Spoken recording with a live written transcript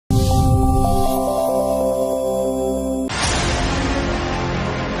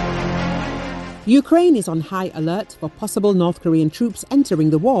Ukraine is on high alert for possible North Korean troops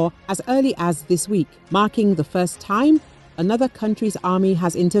entering the war as early as this week, marking the first time another country's army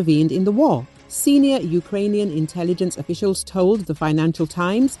has intervened in the war. Senior Ukrainian intelligence officials told the Financial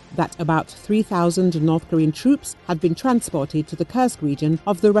Times that about 3,000 North Korean troops had been transported to the Kursk region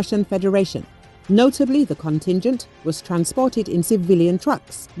of the Russian Federation. Notably, the contingent was transported in civilian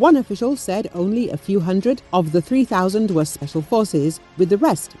trucks. One official said only a few hundred of the 3,000 were special forces, with the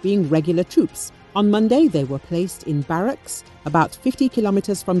rest being regular troops. On Monday, they were placed in barracks about 50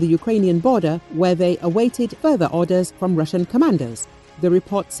 kilometers from the Ukrainian border, where they awaited further orders from Russian commanders, the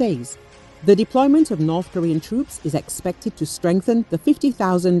report says. The deployment of North Korean troops is expected to strengthen the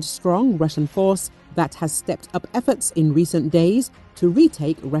 50,000-strong Russian force that has stepped up efforts in recent days to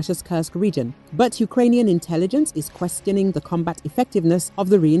retake Russia's Kursk region. But Ukrainian intelligence is questioning the combat effectiveness of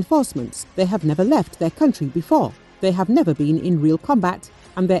the reinforcements. They have never left their country before. They have never been in real combat,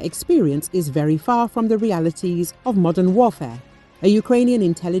 and their experience is very far from the realities of modern warfare. A Ukrainian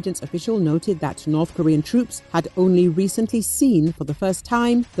intelligence official noted that North Korean troops had only recently seen for the first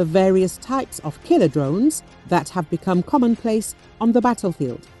time the various types of killer drones that have become commonplace on the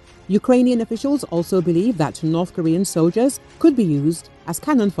battlefield. Ukrainian officials also believe that North Korean soldiers could be used as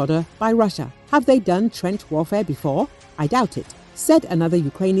cannon fodder by Russia. Have they done trench warfare before? I doubt it, said another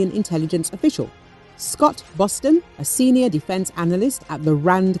Ukrainian intelligence official. Scott Boston, a senior defense analyst at the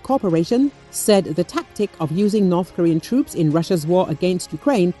RAND Corporation, said the tactic of using North Korean troops in Russia's war against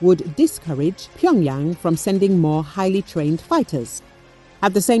Ukraine would discourage Pyongyang from sending more highly trained fighters.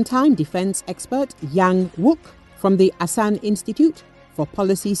 At the same time, defense expert Yang Wook from the Asan Institute for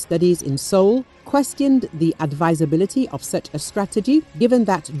Policy Studies in Seoul questioned the advisability of such a strategy, given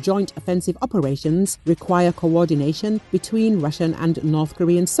that joint offensive operations require coordination between Russian and North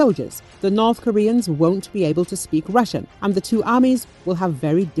Korean soldiers. The North Koreans won't be able to speak Russian, and the two armies will have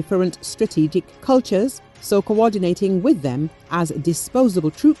very different strategic cultures, so coordinating with them as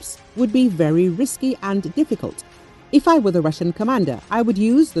disposable troops would be very risky and difficult. If I were the Russian commander, I would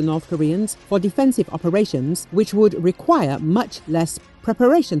use the North Koreans for defensive operations, which would require much less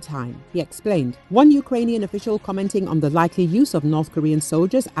preparation time, he explained. One Ukrainian official commenting on the likely use of North Korean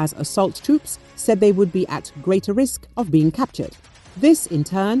soldiers as assault troops said they would be at greater risk of being captured. This, in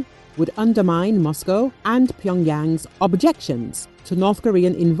turn, would undermine Moscow and Pyongyang's objections to North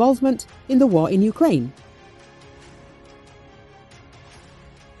Korean involvement in the war in Ukraine.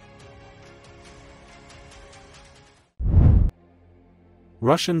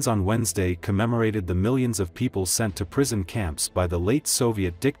 Russians on Wednesday commemorated the millions of people sent to prison camps by the late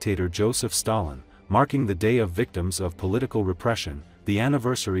Soviet dictator Joseph Stalin, marking the Day of Victims of Political Repression, the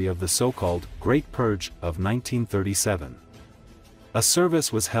anniversary of the so-called Great Purge of 1937. A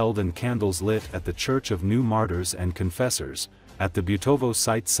service was held and candles lit at the Church of New Martyrs and Confessors, at the Butovo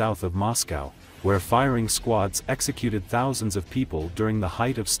site south of Moscow, where firing squads executed thousands of people during the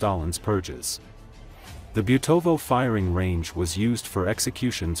height of Stalin's purges. The Butovo firing range was used for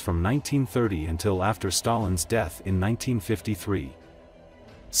executions from 1930 until after Stalin's death in 1953.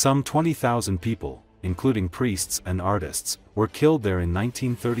 Some 20,000 people, including priests and artists, were killed there in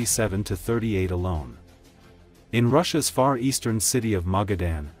 1937–38 alone. In Russia's far eastern city of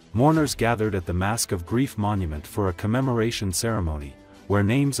Magadan, mourners gathered at the Mask of Grief monument for a commemoration ceremony, where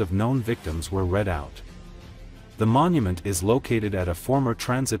names of known victims were read out. The monument is located at a former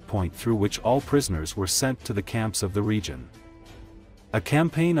transit point through which all prisoners were sent to the camps of the region. A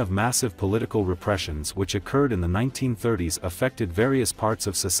campaign of massive political repressions which occurred in the 1930s affected various parts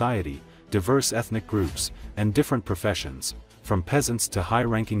of society, diverse ethnic groups, and different professions, from peasants to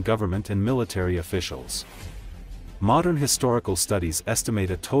high-ranking government and military officials. Modern historical studies estimate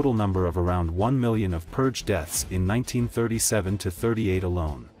a total number of around 1 million of purge deaths in 1937–38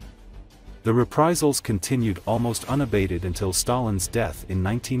 alone. The reprisals continued almost unabated until Stalin's death in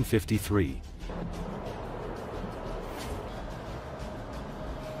 1953.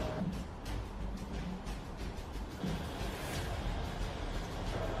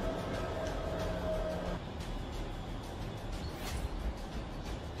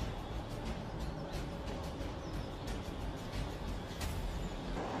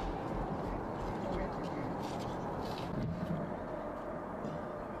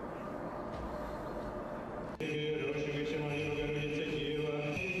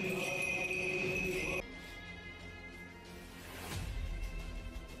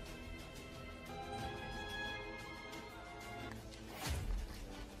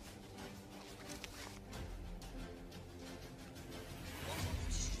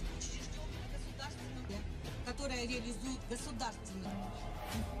 Которая реализует государственную.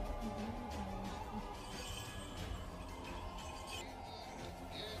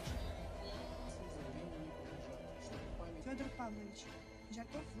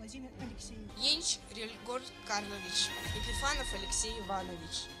 Владимир Алексеевич. Енч Рельгор Карлович, Епифанов Алексей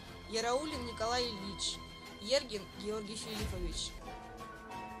Иванович, Яраулин Николай Ильич, Ергин Георгий Филиппович.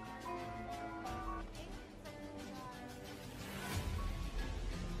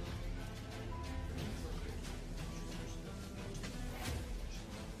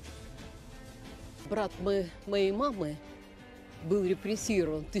 Брат моей мамы был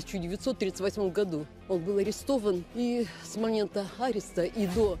репрессирован в 1938 году. Он был арестован, и с момента ареста и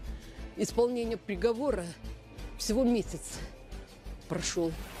до исполнения приговора всего месяц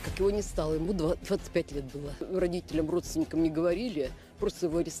прошел, как его не стало. Ему 25 лет было. Родителям, родственникам не говорили, просто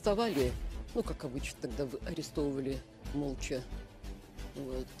его арестовали. Ну, как обычно тогда арестовывали молча.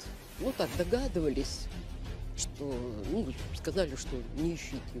 Вот. Ну, так догадывались, что, ну, сказали, что не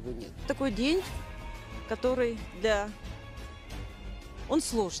ищите его, нет. Такой день, который Он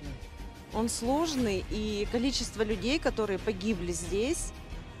сложный. Он сложный, и количество людей, которые погибли здесь,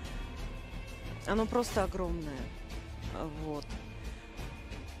 оно просто огромное. Вот.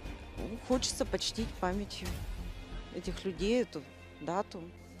 Хочется почтить памятью этих людей, эту дату.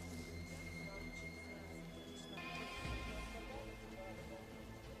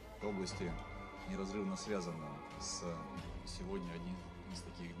 Области неразрывно связана с сегодня одним из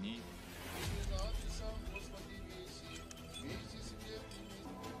таких дней.